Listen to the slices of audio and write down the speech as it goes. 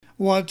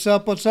What's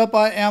up? What's up?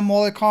 I am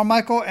Wally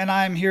Carmichael, and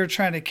I'm here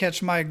trying to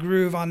catch my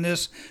groove on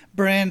this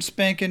brand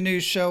spanking new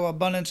show,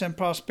 Abundance and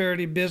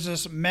Prosperity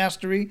Business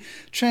Mastery,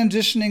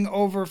 transitioning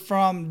over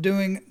from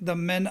doing the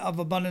Men of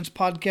Abundance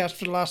podcast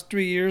for the last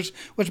 3 years,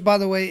 which, by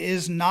the way,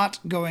 is not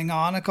going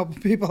on. A couple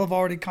people have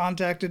already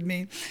contacted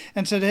me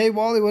and said, "Hey,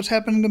 Wally, what's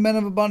happening to Men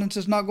of Abundance?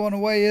 It's not going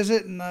away, is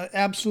it?" And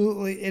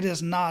absolutely, it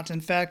is not.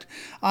 In fact,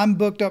 I'm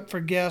booked up for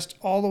guests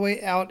all the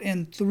way out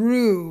and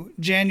through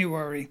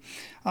January.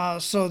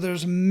 So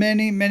there's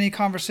many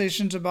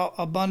conversations about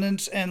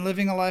abundance and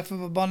living a life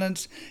of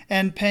abundance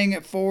and paying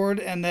it forward,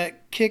 and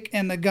that kick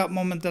in the gut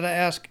moment that I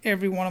ask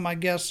every one of my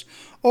guests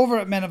over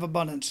at Men of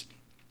Abundance.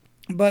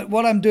 But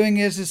what I'm doing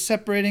is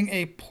separating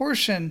a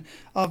portion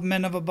of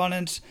Men of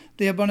Abundance,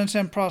 the Abundance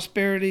and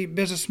Prosperity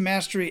Business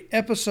Mastery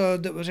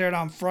episode that was aired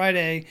on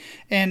Friday,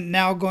 and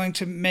now going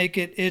to make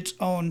it its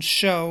own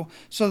show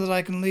so that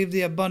I can leave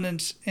the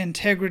abundance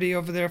integrity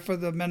over there for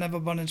the Men of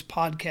Abundance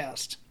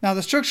podcast. Now,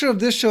 the structure of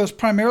this show is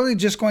primarily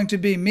just going to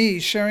be me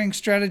sharing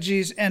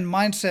strategies and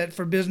mindset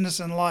for business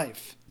and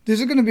life.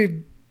 These are going to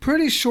be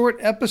pretty short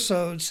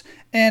episodes,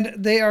 and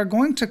they are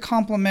going to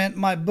complement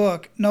my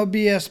book, No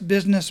BS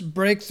Business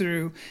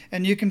Breakthrough,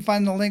 and you can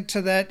find the link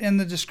to that in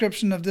the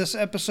description of this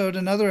episode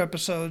and other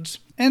episodes.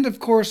 And of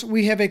course,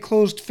 we have a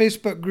closed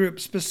Facebook group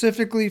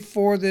specifically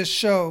for this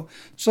show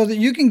so that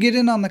you can get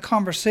in on the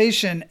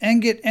conversation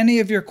and get any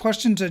of your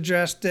questions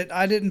addressed that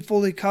I didn't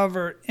fully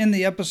cover in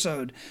the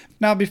episode.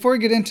 Now, before we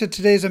get into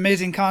today's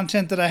amazing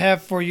content that I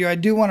have for you, I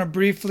do want to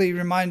briefly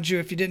remind you,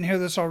 if you didn't hear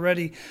this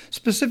already,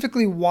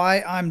 specifically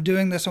why I'm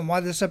doing this and why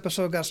this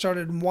episode got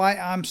started and why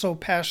I'm so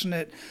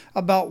passionate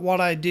about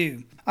what I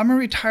do. I'm a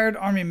retired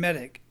Army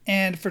medic,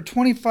 and for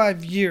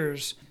 25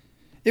 years,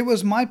 it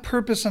was my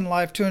purpose in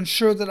life to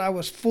ensure that I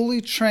was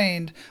fully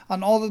trained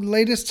on all the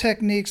latest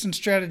techniques and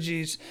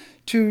strategies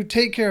to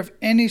take care of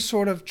any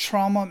sort of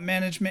trauma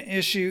management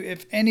issue.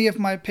 If any of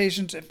my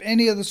patients, if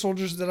any of the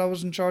soldiers that I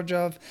was in charge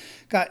of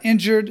got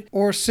injured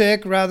or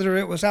sick, rather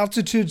it was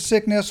altitude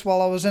sickness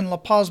while I was in La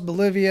Paz,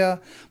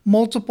 Bolivia,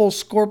 multiple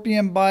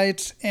scorpion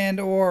bites and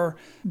or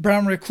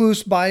brown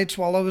recluse bites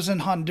while I was in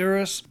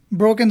Honduras,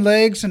 broken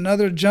legs and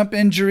other jump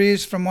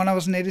injuries from when I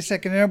was in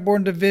 82nd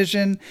Airborne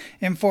Division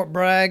in Fort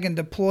Bragg and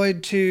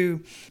deployed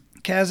to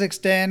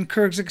Kazakhstan,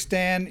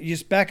 Kyrgyzstan,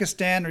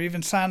 Uzbekistan, or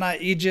even Sinai,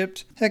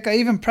 Egypt. Heck, I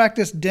even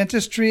practiced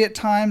dentistry at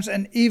times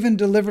and even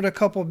delivered a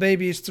couple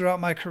babies throughout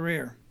my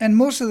career. And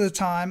most of the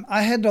time,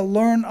 I had to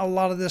learn a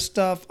lot of this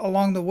stuff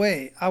along the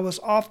way. I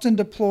was often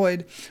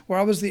deployed where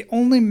I was the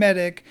only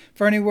medic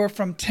for anywhere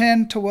from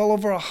 10 to well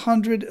over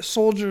 100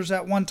 soldiers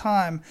at one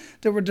time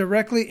that were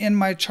directly in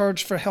my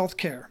charge for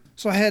healthcare.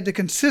 So I had to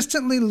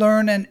consistently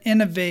learn and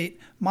innovate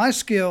my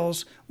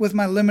skills with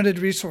my limited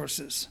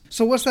resources.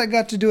 So what's that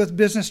got to do with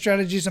business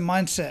strategies and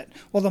mindset?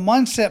 Well, the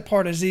mindset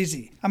part is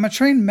easy. I'm a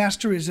trained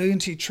master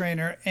resiliency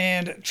trainer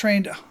and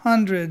trained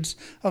hundreds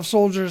of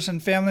soldiers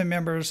and family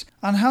members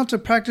on how to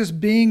practice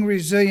being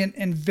resilient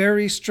in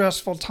very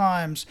stressful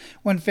times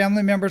when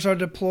family members are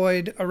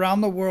deployed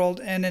around the world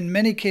and in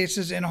many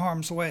cases in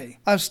harm's way.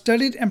 I've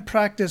studied and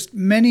practiced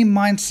many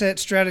mindset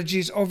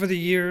strategies over the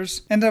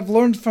years, and I've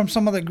learned from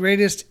some of the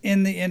greatest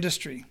in the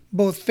industry,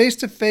 both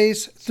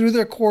face-to-face, through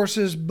their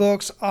courses,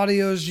 books,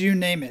 audios, you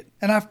name it.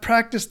 And I've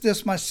practiced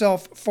this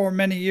myself for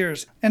many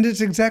years. And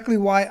it's exactly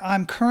why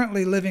I'm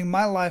currently living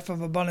my life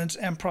of abundance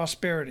and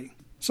prosperity.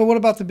 So what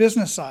about the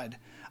business side?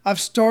 I've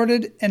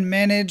started and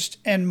managed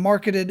and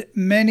marketed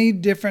many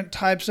different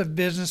types of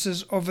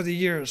businesses over the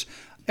years.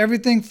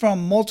 Everything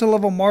from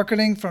multi-level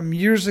marketing from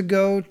years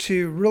ago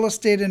to real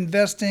estate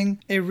investing,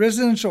 a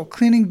residential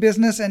cleaning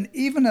business, and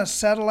even a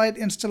satellite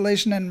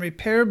installation and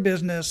repair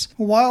business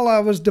while I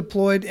was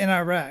deployed in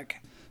Iraq.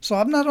 So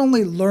I've not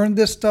only learned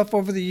this stuff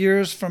over the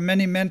years from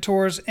many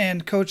mentors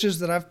and coaches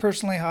that I've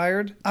personally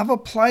hired, I've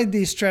applied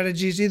these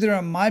strategies either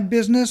in my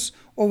business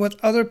or with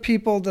other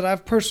people that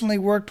I've personally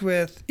worked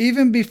with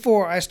even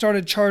before I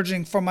started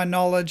charging for my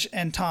knowledge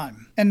and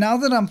time. And now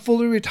that I'm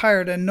fully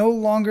retired and no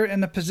longer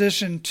in a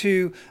position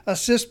to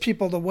assist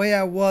people the way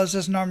I was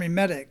as an Army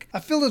medic, I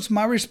feel it's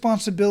my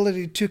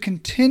responsibility to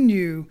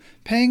continue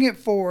paying it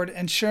forward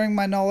and sharing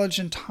my knowledge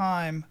and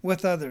time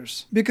with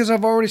others because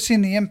I've already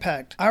seen the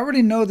impact. I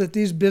already know that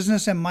these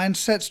business and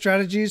mindset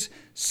strategies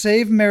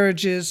save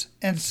marriages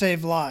and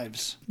save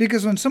lives.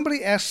 Because when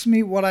somebody asks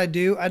me what I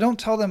do, I don't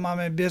tell them I'm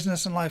a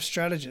business and life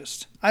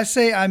strategist. I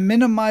say I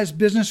minimize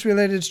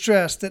business-related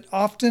stress that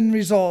often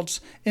results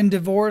in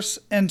divorce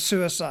and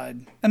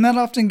suicide. And that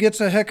often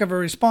gets a heck of a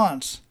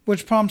response,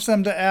 which prompts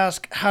them to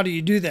ask, how do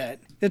you do that?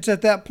 It's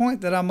at that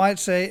point that I might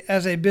say,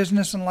 as a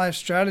business and life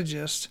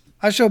strategist,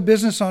 I show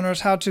business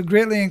owners how to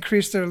greatly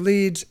increase their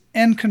leads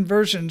and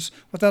conversions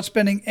without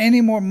spending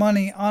any more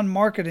money on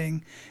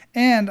marketing,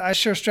 and I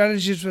share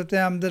strategies with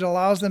them that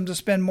allows them to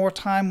spend more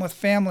time with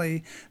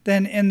family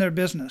than in their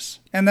business.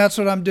 And that's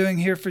what I'm doing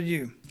here for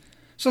you.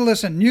 So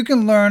listen, you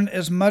can learn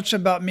as much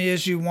about me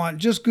as you want.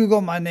 Just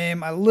Google my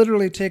name. I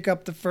literally take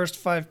up the first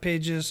 5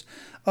 pages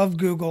of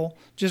Google.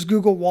 Just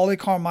Google Wally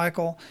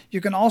Carmichael.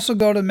 You can also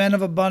go to Men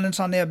of Abundance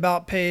on the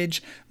About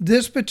page.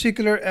 This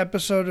particular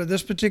episode or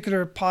this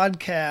particular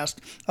podcast,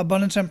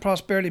 Abundance and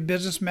Prosperity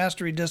Business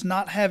Mastery, does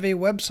not have a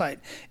website.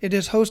 It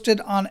is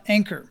hosted on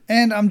Anchor.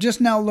 And I'm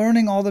just now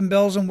learning all the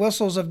bells and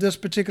whistles of this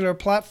particular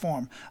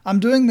platform. I'm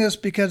doing this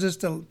because it's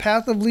the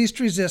path of least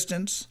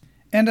resistance.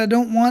 And I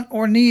don't want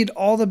or need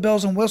all the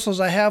bells and whistles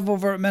I have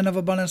over at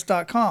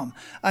menofabundance.com.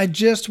 I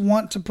just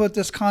want to put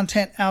this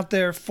content out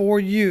there for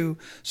you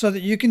so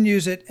that you can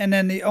use it. And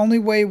then the only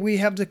way we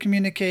have to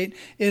communicate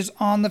is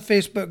on the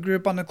Facebook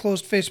group, on the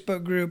closed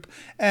Facebook group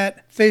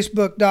at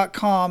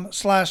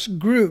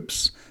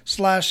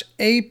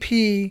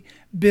facebook.com/groups/AP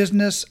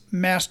Business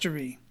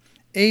Mastery.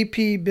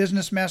 AP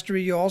Business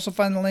Mastery. You'll also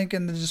find the link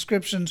in the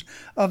descriptions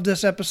of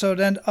this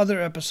episode and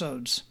other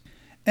episodes.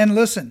 And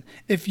listen,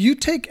 if you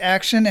take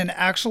action and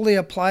actually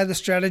apply the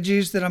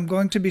strategies that I'm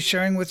going to be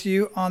sharing with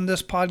you on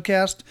this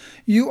podcast,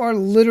 you are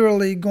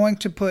literally going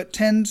to put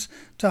tens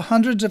to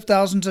hundreds of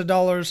thousands of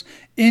dollars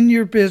in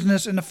your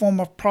business in the form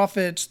of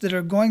profits that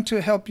are going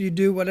to help you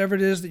do whatever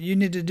it is that you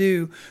need to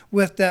do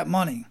with that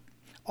money.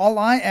 All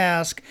I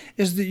ask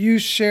is that you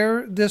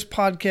share this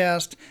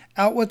podcast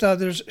out with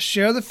others,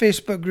 share the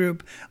Facebook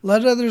group,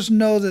 let others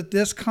know that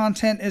this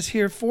content is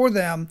here for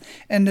them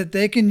and that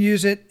they can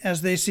use it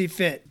as they see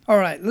fit. All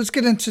right, let's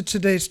get into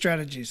today's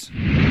strategies.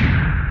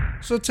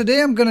 So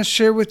today I'm going to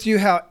share with you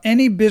how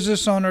any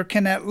business owner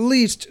can at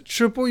least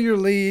triple your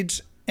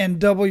leads and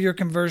double your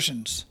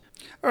conversions.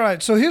 All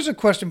right, so here's a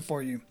question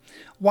for you.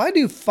 Why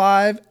do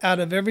 5 out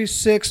of every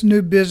 6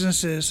 new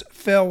businesses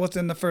fail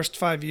within the first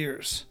 5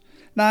 years?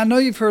 Now, I know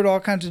you've heard all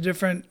kinds of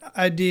different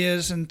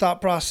ideas and thought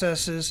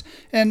processes,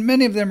 and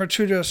many of them are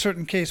true to a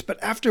certain case.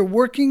 But after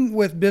working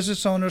with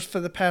business owners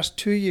for the past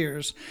 2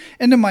 years,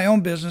 and in my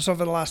own business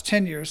over the last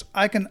 10 years,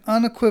 I can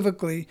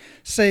unequivocally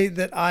say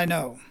that I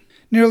know.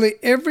 Nearly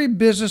every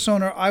business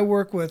owner I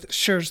work with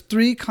shares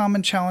 3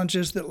 common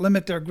challenges that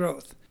limit their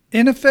growth: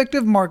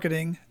 ineffective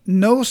marketing,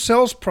 no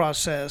sales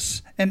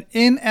process, and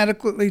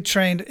inadequately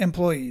trained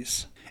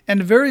employees.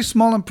 And very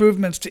small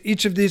improvements to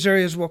each of these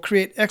areas will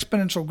create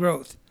exponential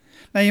growth.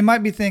 Now, you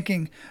might be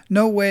thinking,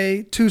 no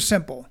way, too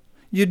simple.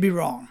 You'd be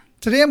wrong.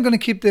 Today, I'm going to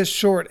keep this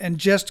short and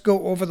just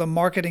go over the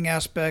marketing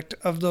aspect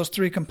of those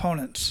 3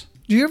 components.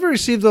 Do you ever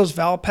receive those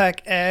Valpak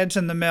ads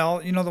in the mail?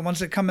 You know, the ones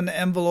that come in the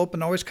envelope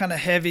and always kind of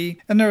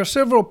heavy. And there are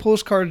several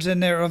postcards in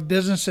there of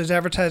businesses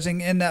advertising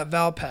in that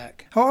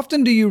Valpak. How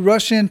often do you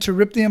rush in to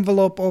rip the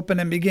envelope open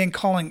and begin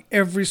calling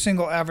every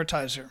single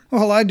advertiser?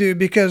 Well, I do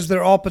because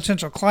they're all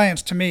potential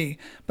clients to me,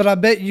 but I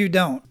bet you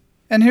don't.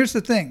 And here's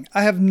the thing,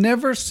 I have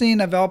never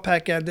seen a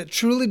Valpak ad that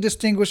truly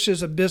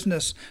distinguishes a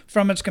business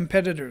from its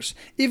competitors,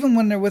 even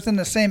when they're within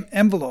the same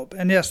envelope.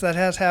 And yes, that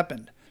has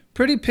happened.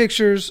 Pretty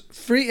pictures,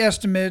 free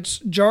estimates,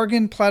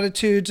 jargon,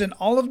 platitudes, and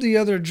all of the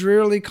other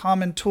drearily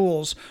common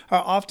tools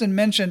are often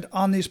mentioned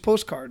on these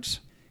postcards.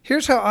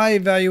 Here's how I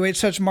evaluate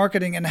such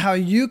marketing and how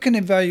you can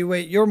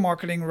evaluate your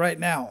marketing right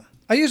now.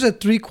 I use a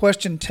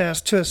 3-question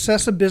test to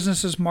assess a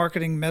business's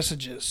marketing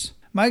messages.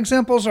 My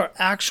examples are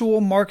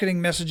actual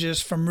marketing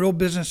messages from real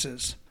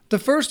businesses. The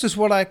first is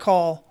what I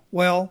call,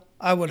 well,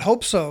 I would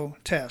hope so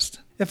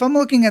test. If I'm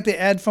looking at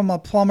the ad from a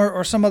plumber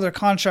or some other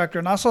contractor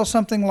and I saw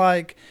something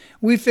like,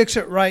 we fix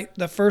it right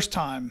the first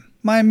time,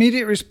 my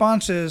immediate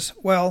response is,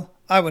 well,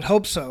 I would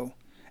hope so.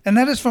 And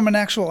that is from an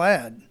actual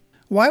ad.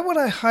 Why would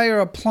I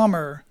hire a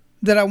plumber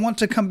that I want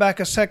to come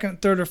back a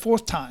second, third, or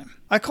fourth time?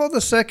 I call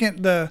the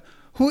second the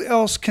who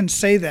else can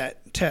say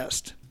that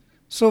test.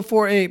 So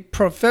for a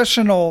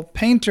professional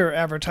painter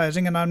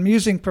advertising, and I'm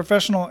using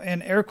professional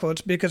in air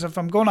quotes because if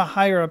I'm going to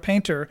hire a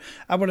painter,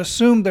 I would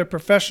assume they're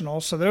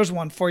professional. So there's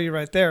one for you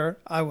right there.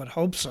 I would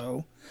hope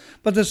so.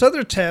 But this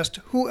other test,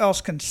 who else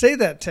can say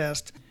that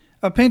test?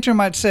 A painter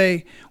might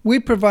say, we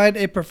provide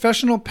a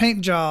professional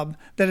paint job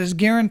that is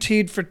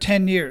guaranteed for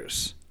 10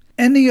 years.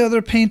 Any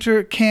other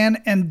painter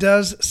can and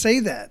does say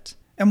that.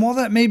 And while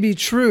that may be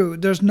true,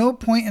 there's no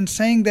point in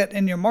saying that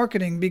in your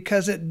marketing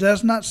because it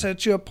does not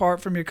set you apart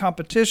from your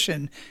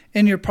competition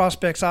in your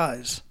prospect's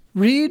eyes.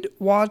 Read,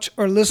 watch,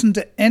 or listen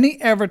to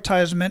any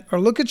advertisement or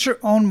look at your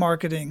own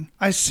marketing.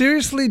 I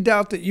seriously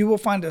doubt that you will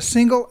find a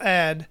single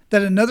ad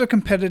that another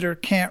competitor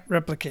can't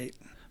replicate.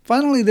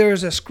 Finally, there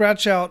is a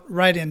scratch-out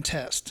write-in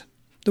test.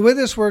 The way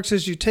this works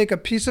is you take a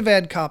piece of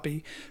ad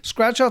copy,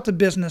 scratch out the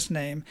business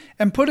name,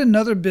 and put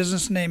another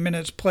business name in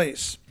its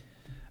place.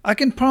 I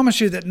can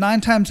promise you that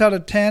 9 times out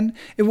of 10,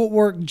 it will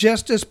work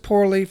just as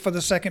poorly for the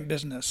second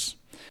business.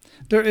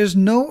 There is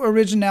no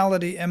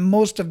originality in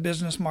most of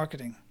business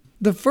marketing.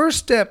 The first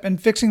step in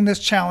fixing this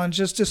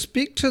challenge is to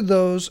speak to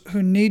those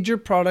who need your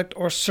product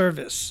or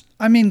service.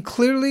 I mean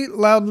clearly,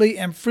 loudly,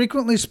 and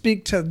frequently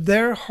speak to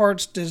their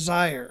heart's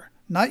desire.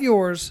 Not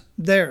yours,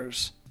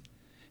 theirs.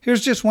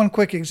 Here's just one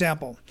quick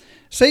example.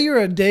 Say you're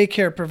a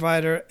daycare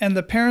provider and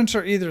the parents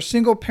are either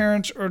single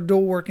parents or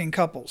dual working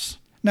couples.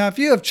 Now, if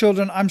you have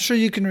children, I'm sure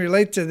you can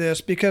relate to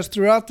this because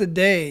throughout the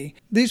day,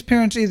 these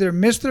parents either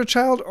miss their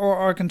child or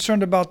are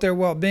concerned about their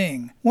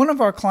well-being. One of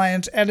our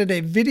clients added a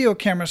video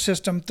camera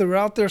system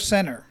throughout their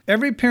center.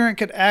 Every parent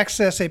could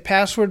access a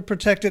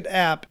password-protected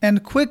app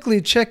and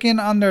quickly check in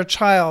on their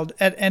child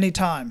at any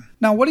time.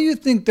 Now, what do you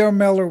think their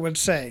mailer would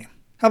say?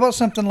 How about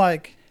something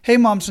like, "Hey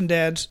moms and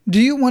dads, do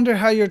you wonder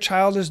how your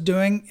child is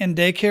doing in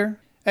daycare?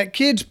 At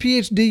Kids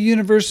PhD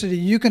University,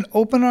 you can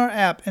open our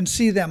app and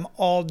see them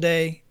all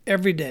day,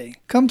 every day.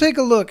 Come take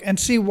a look and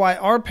see why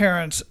our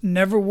parents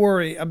never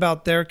worry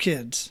about their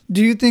kids."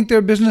 Do you think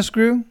their business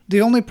grew?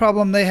 The only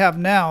problem they have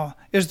now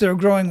is their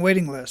growing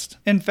waiting list.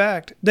 In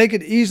fact, they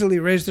could easily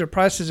raise their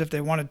prices if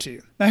they wanted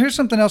to. Now here's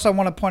something else I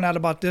want to point out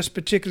about this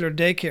particular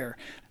daycare.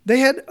 They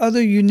had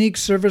other unique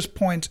service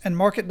points and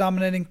market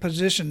dominating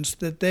positions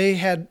that they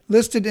had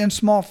listed in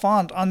small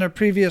font on their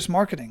previous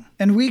marketing.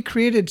 And we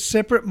created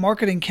separate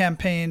marketing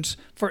campaigns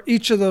for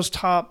each of those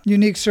top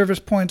unique service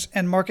points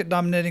and market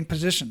dominating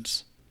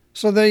positions.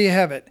 So there you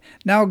have it.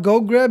 Now go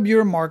grab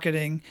your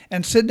marketing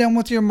and sit down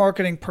with your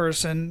marketing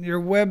person,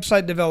 your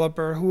website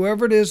developer,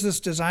 whoever it is that's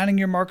designing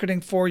your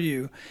marketing for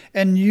you,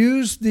 and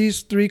use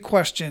these 3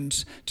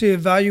 questions to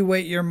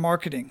evaluate your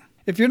marketing.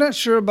 If you're not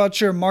sure about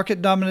your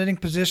market dominating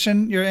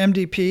position, your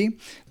MDP,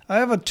 I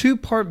have a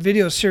 2-part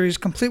video series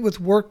complete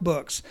with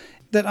workbooks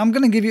that I'm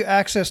going to give you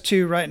access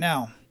to right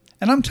now.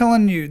 And I'm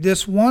telling you,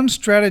 this one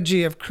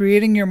strategy of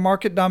creating your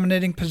market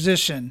dominating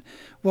position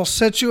will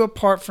set you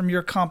apart from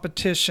your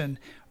competition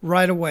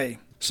right away.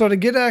 So to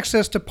get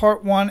access to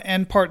part 1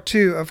 and part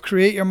 2 of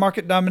Create Your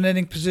Market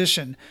Dominating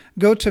Position,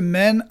 go to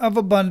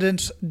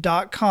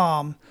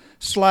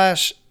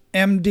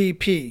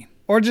menofabundance.com/MDP.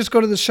 Or just go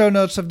to the show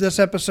notes of this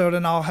episode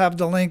and I'll have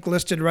the link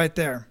listed right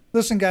there.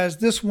 Listen guys,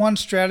 this one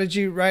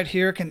strategy right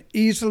here can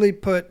easily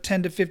put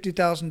 $10,000 to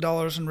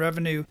 $50,000 in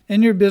revenue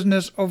in your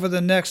business over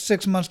the next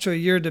 6 months to a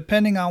year,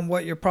 depending on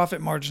what your profit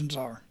margins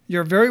are.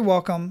 You're very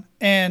welcome,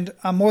 and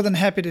I'm more than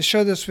happy to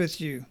share this with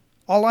you.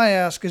 All I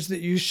ask is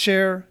that you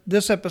share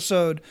this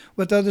episode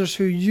with others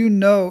who you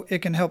know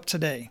it can help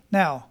today.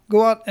 Now,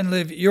 go out and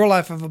live your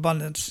life of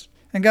abundance.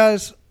 And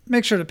guys,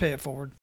 make sure to pay it forward.